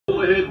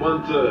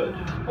1/3.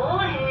 All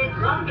ahead,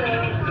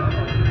 1/3.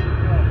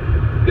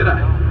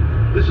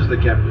 G'day, this is the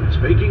captain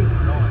speaking.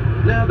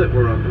 Now that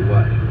we're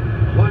underway,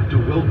 I'd like to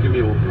welcome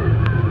you aboard.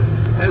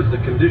 As the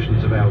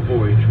conditions of our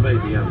voyage may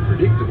be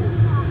unpredictable,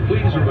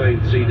 please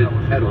remain seated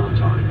at all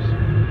times.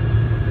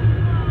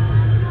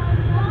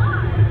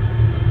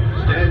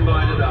 Stand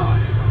by to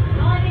dive.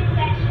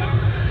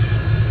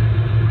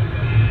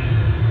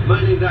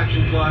 Main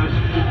induction closed.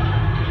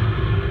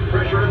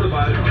 Pressure in the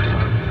boat.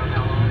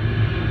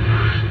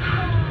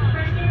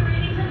 Pressure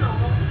readings are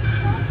normal.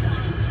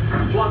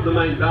 Flood the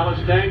main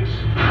ballast tanks.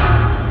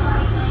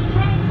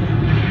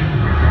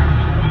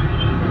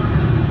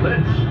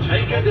 Let's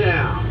take her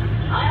down.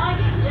 Aye,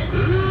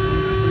 Captain.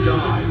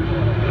 Dive.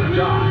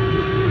 Dive.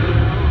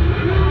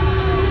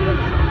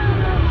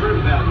 Trim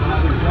about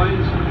diving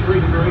planes, 3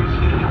 degrees.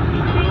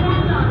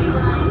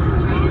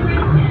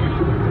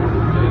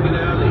 Take it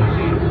out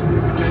easy.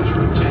 Catch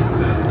for 10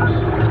 fathoms.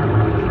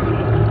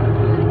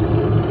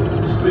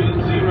 Speed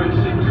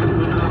 0.6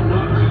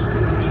 knots.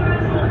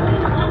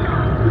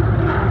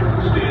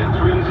 Steer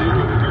 30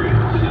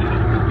 degrees.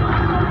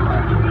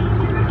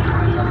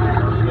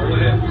 All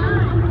ahead.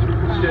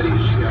 Steady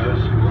as she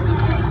goes.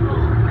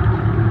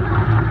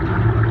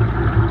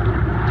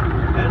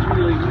 As we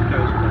leave the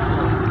coast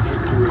behind and head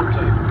towards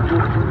open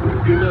water,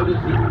 you'll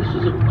notice that this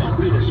is a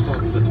popular spot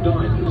for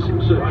divers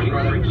searching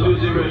for exotic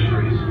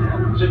treasures.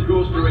 Set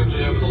course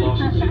directly over the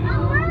lost city.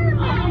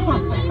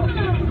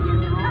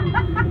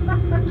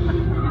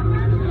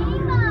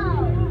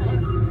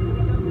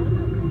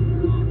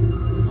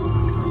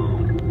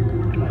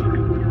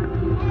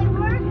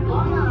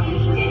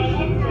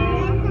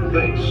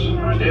 Thanks.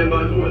 Stand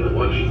by for weather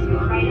watch.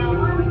 Radar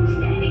 1,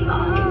 standing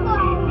by.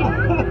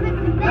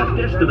 Our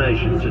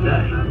destination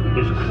today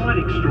is quite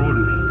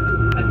extraordinary.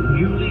 A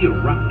newly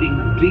erupting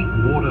deep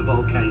water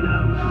volcano.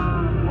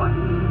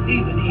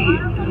 Even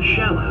here in the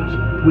shallows,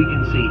 we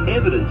can see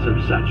evidence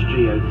of such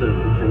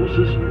geothermal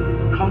forces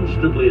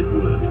constantly at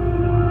work.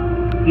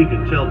 You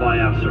can tell by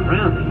our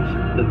surroundings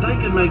that they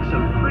can make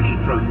some pretty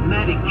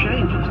dramatic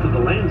changes to the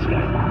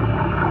landscape.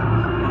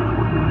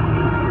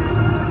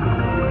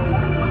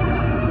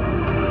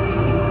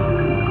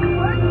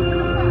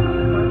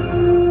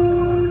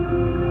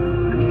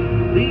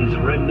 These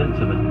remnants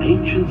of an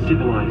ancient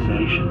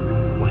civilization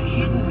were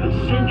hidden for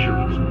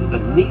centuries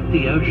beneath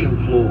the ocean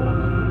floor.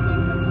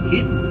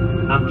 Hidden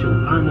until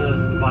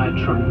unearthed by a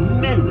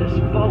tremendous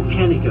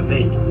volcanic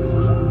event.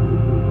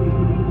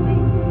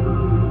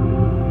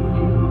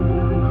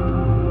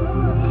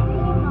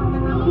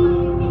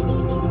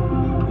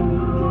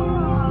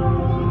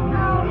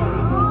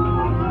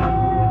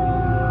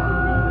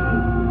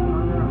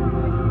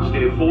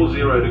 Steer 40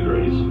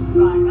 degrees.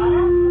 Right,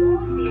 rudder,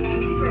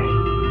 403.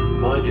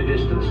 Mind your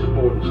distance to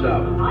port and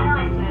starboard. Aye,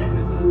 aye, sir.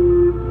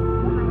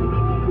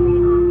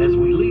 As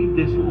we leave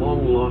this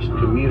long-lost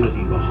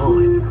community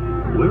behind,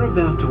 we're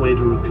about to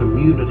enter a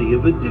community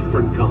of a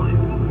different kind,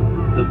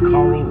 the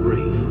coral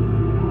reef.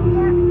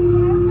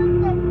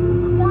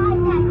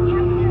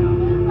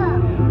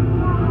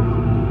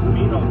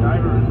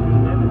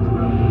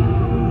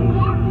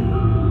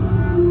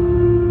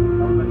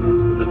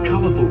 The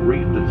colourful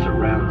reef that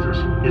surrounds us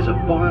is a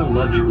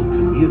biological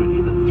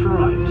community that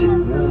thrives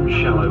in warm,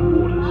 shallow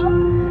waters.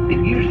 It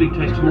usually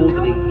takes more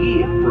than a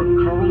year for a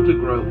coral to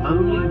grow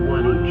only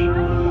 1 inch.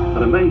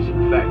 An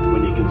amazing fact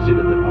when you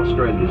consider that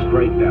Australia's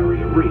Great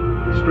Barrier Reef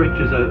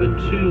stretches over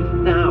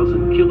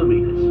 2,000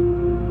 kilometres.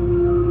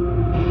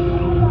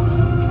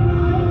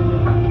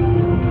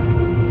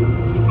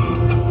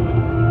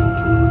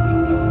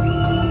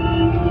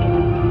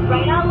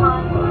 Radar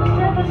 1,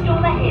 surface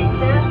storm ahead,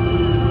 sir.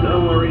 No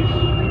worries,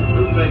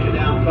 we'll take it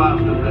down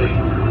fast and deep.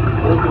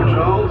 All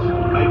controls,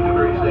 8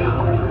 degrees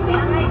down.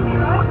 Down 80.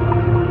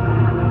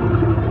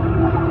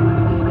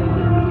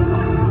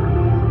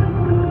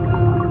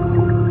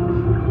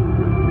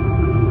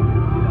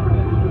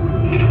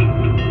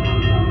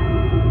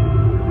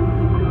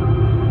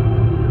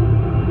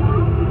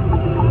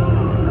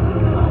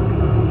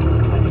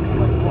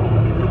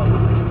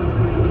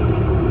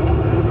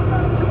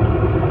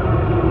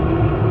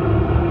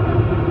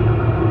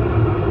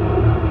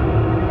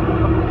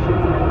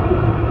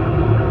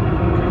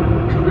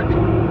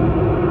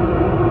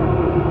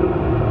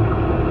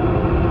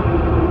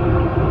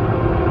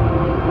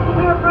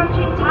 We're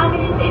approaching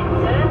targeted depth,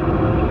 sir.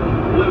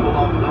 Level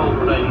off and hold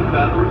for 80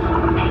 fathoms.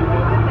 80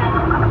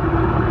 fathoms.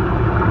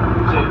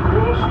 Set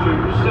course to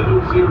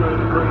 70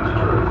 degrees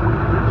true.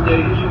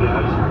 Steady as she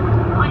goes.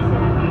 Aye,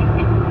 sir.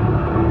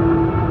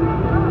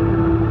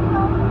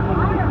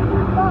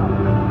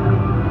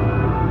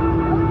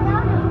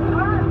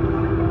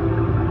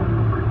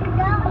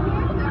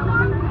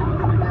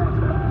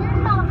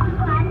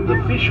 The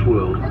fish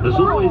world has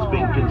always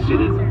been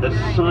considered a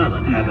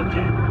silent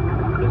habitat,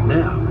 but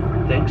now,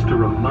 thanks to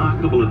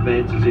remarkable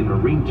advances in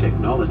marine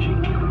technology,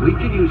 we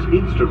can use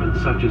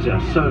instruments such as our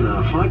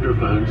sonar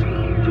hydrophones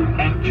to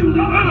actually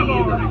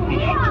hear the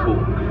fish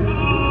talk.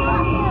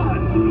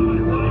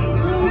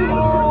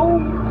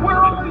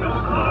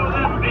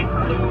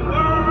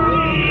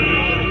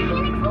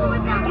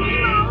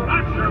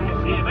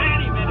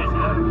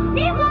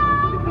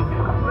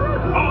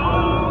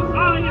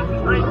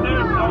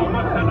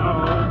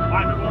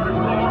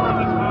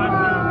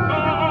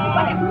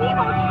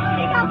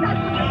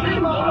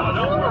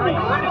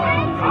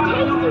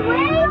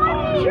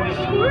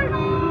 Squirt?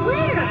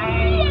 Where?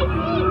 EAC,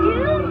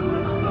 dude!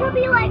 We'll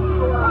be like,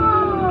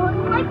 whoa!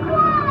 Like,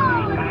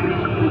 whoa!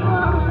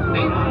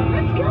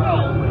 Let's go!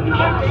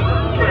 Captain,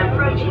 we're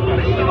approaching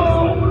EAC.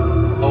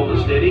 Hold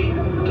her steady.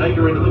 Take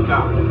her into the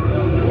car.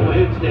 All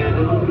head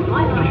standing.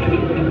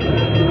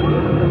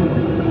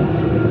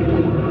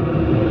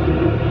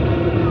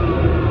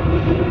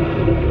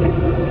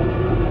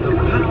 The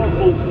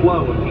powerful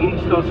flow of the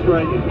East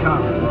Australian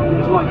current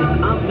is like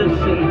an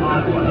undersea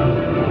highway.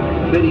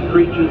 Many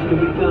creatures can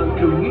be found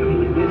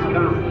commuting this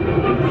current,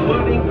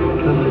 including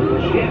the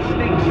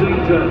majestic sea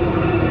turtle.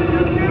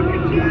 Look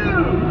at you!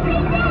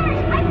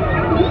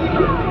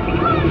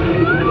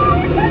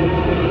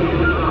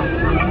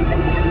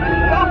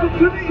 Welcome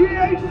to the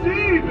EAC,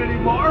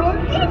 Minnie Marlin!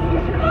 This is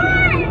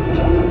fun!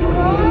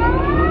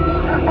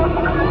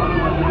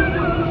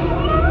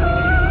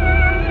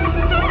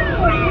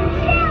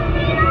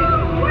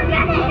 We're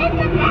gonna hit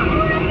the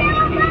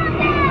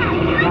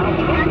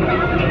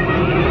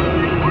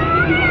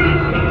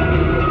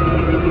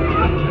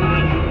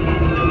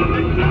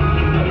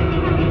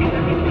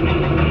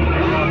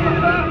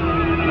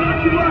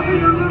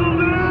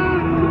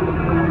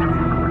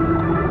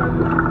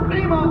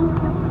Nemo!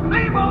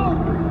 Nemo!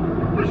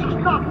 This is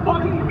not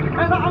funny,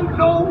 and I'm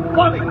no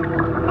funny.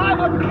 I'm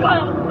a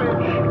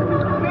clownfish.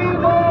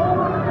 Nemo!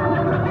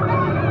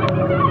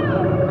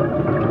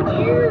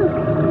 Dude,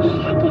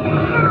 check it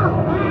out.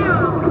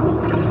 Wow.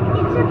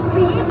 It's a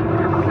big,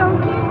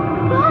 sunken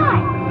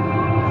butt.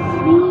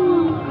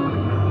 Sweet.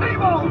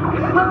 Nemo!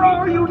 Where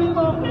are you,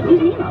 Nemo?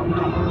 Who's Nemo?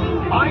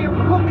 I am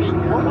looking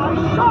for my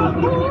son.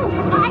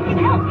 I can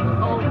help.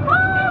 Oh,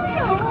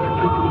 no.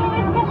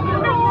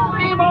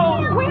 Nemo!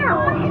 Where?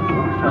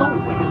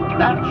 Nowhere.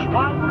 That's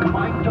why we're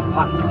trying to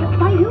find him.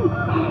 By who?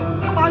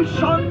 My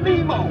son,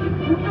 Nemo.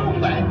 You know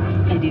that.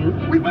 I do.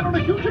 We went on a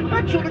huge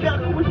adventure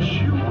together, which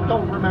you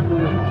don't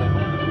remember at all.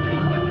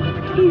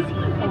 Is he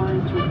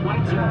orange with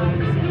white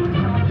stripes?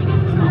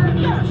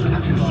 Yes,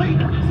 have you seen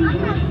him?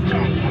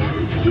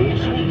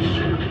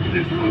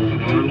 This one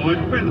I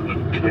like better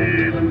than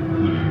Ken.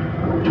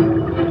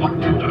 Oh,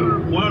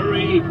 don't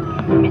worry,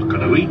 I'm not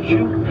going to eat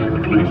you,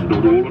 at least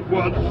not all at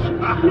once.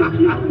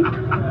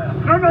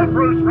 No,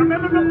 Bruce,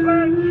 remember the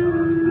pledge.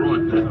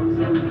 Right then.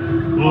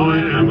 I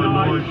am a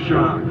nice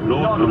shark,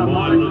 not a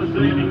mindless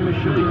eating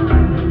machine.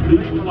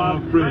 People are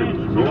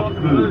friends, not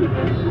food.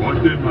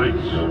 Right then,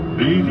 mates.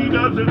 Easy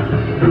does it.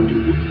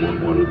 You put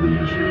one of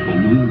these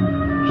balloons.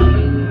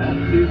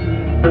 That's it.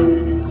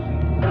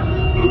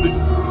 Load it.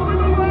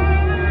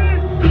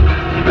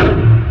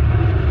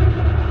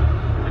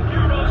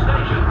 Secure all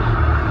stations.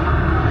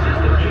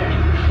 System check.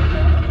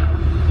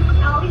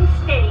 Holding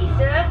steady,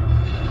 sir.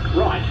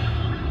 Right.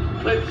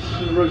 Let's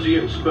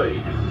resume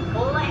speed.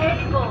 All ahead,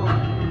 full.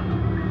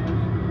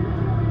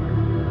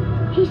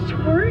 Hey,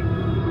 Squirt,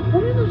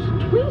 what are those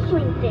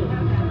twinkling things?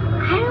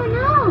 I don't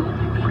know.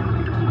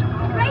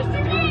 Race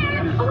in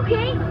there.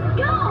 Okay,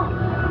 go.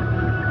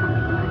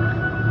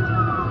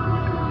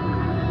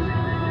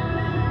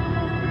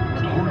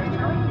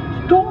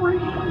 Dory!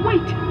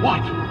 Wait!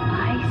 What?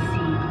 I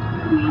see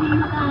pretty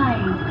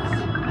lights.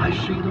 I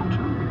see them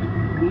too.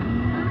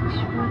 Reach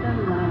for the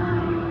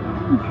light.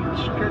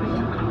 It's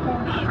getting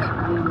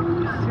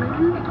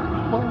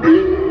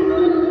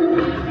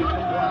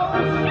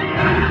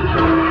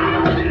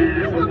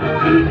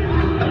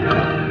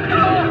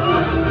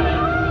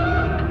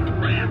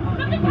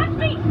Something touched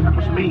me. That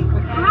was me.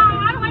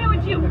 How do I know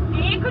it's you?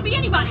 It could be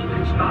anybody.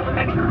 It's not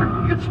Eddie.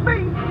 It's me.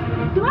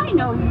 Do I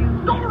know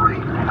you? Dory!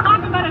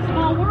 Talk about a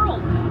small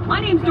world. My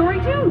name's Dory,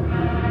 too.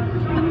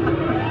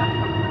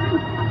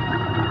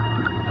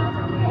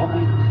 Oh,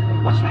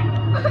 what's that?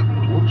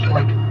 Looks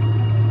like...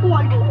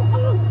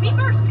 Me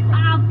first.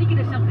 I'm thinking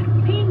of something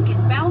pink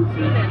and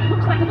bouncy that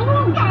looks like a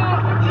balloon.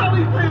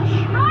 Jellyfish!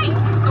 Right.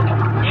 Okay,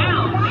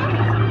 now.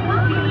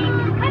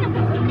 Kind of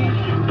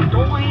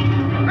doing.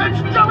 It's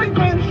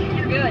jellyfish!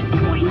 You're good.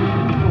 Doing.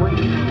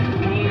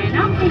 And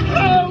I'm thinking.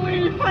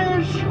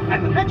 Jellyfish! And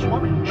the next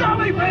one,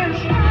 jellyfish!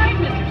 All right,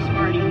 Mr.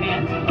 Smarty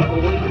Pants.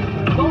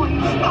 Going.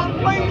 Stop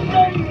playing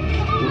games!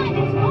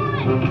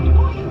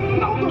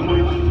 No,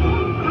 Dory, let's go.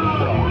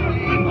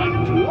 I'd like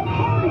to a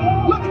party.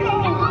 Let's go!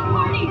 I love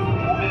parties.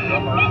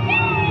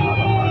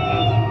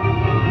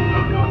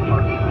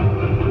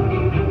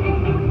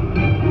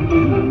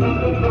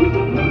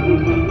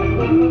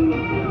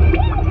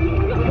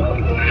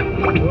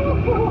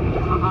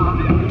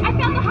 I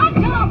found the hot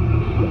tub.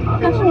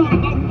 It's not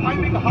about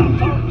finding hot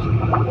tubs.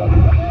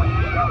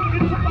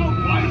 It's about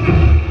finding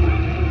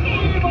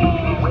Nemo!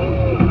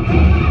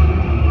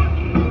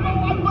 Nemo,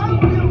 I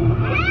found you!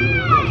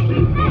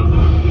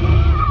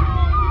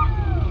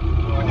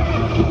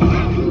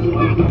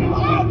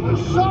 I'm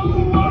so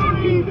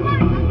worried!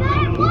 What?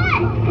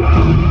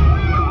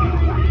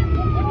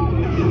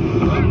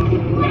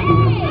 Hey!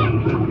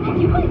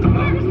 You guys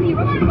seriously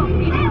wrong about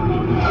me.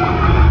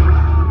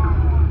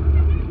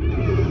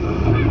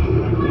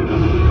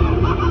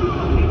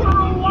 We're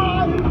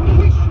alive!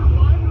 We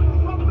survived a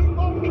rumbling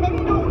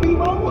volcano,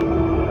 Nemo!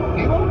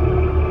 Nemo?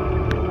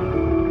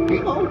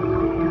 Nemo?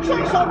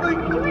 Say something!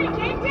 Do it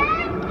again,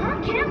 Dad? Huh?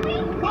 Can we?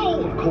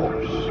 Oh, of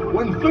course.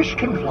 When fish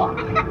can fly.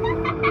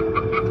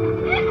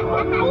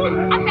 Oh,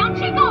 I found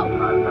Chico!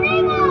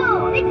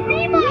 Nemo! It's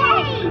Nemo!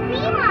 Yay!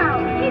 Nemo!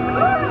 Hey,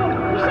 Bruno!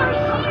 We saw a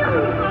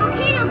huge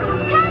volcano go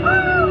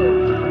kaboom!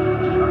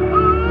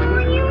 Oh,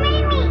 you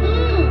made me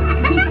eat!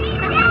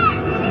 Dad!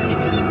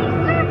 It's easy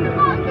surf the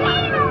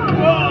volcano!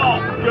 Oh,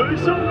 give me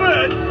some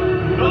bed.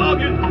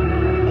 Noggin.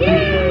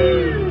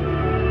 Dude!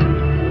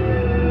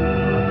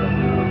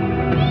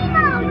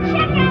 Nemo!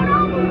 Check out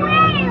all the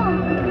whales!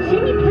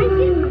 Cindy plays it.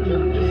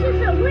 He says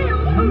that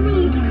whales only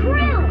eat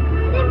krill.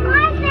 Then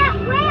why's that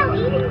whale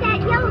eating that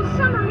yellow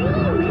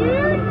submarine,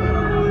 dude?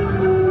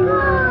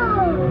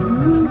 Whoa!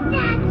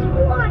 That's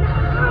one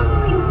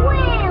hungry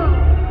whale!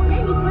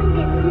 Cindy plays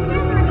it.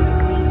 Never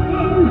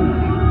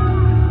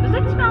Does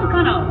that smell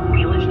kind of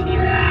whalish to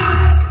you?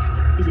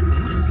 Is it me?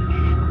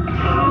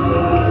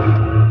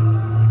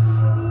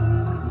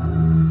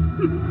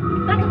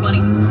 That's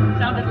funny.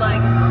 Sounded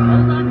like,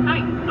 hold on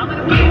tight, I'm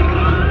gonna be.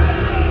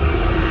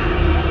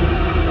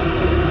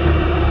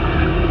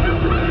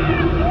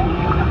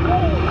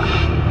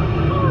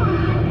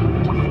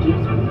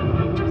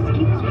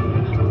 Excuse me.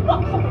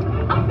 Whoa!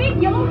 A big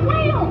yellow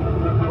whale!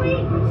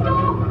 Wait,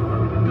 stop!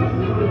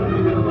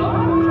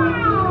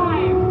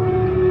 Time!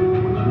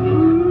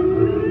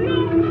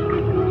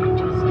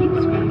 Just keep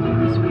swimming.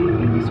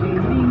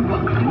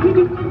 What do we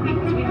do?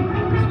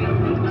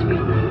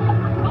 Swim.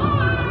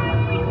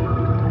 Bye!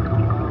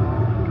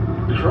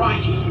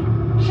 Crikey.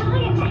 Shall I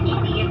enter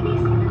any of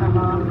this,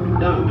 Mum?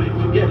 No, mate,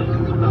 forget it.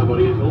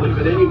 Nobody will believe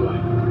it anyway.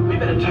 We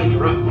better take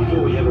her up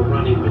before we have a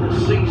run-in with a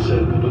sea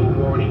serpent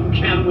or an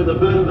encounter with a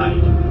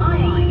mermaid.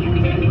 Aye,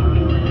 Captain.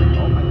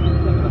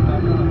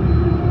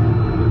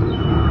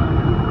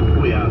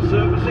 We are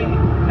surfacing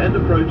and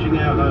approaching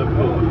our home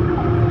port.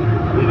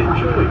 We've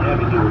enjoyed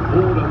having you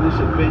aboard on this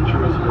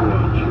adventurous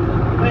voyage.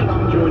 Thanks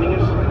for joining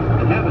us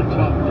and have a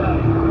top day.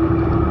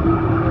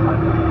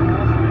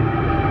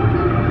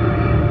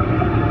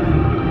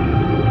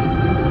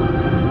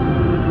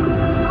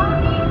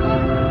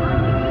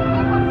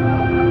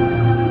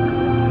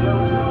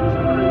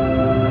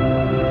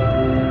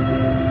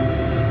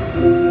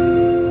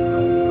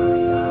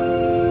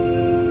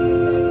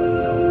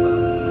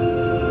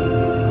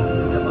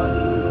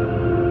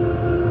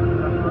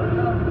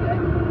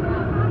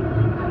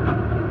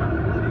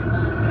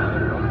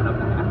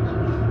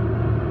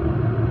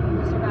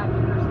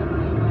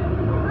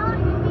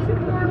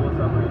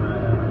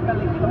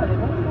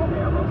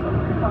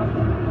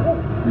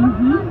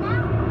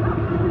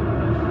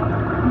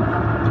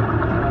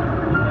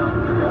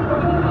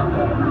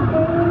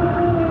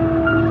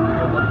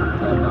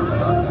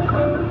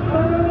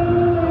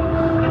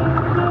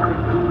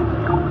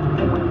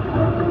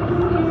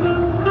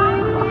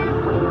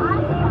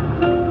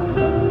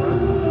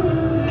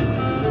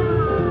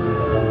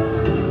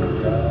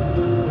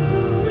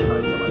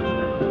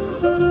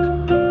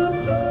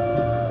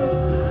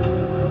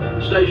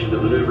 Station to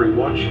maneuvering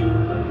watch.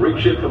 Rig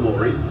ship for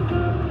mooring.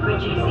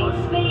 Reducing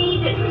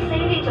speed and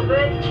proceeding to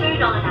berth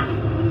 2-9er.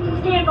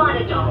 Stand by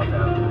the dock.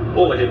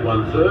 All ahead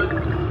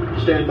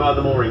 1/3. Stand by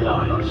the mooring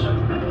lines.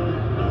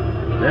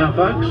 Now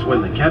folks,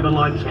 when the cabin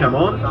lights come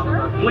on,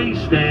 please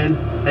stand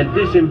and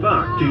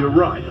disembark to your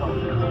right.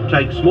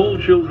 Take small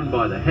children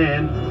by the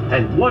hand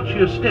and watch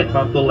your step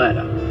up the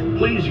ladder.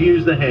 Please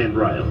use the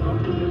handrail.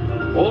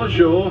 All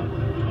ashore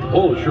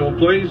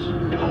please.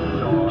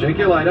 Check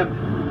you later.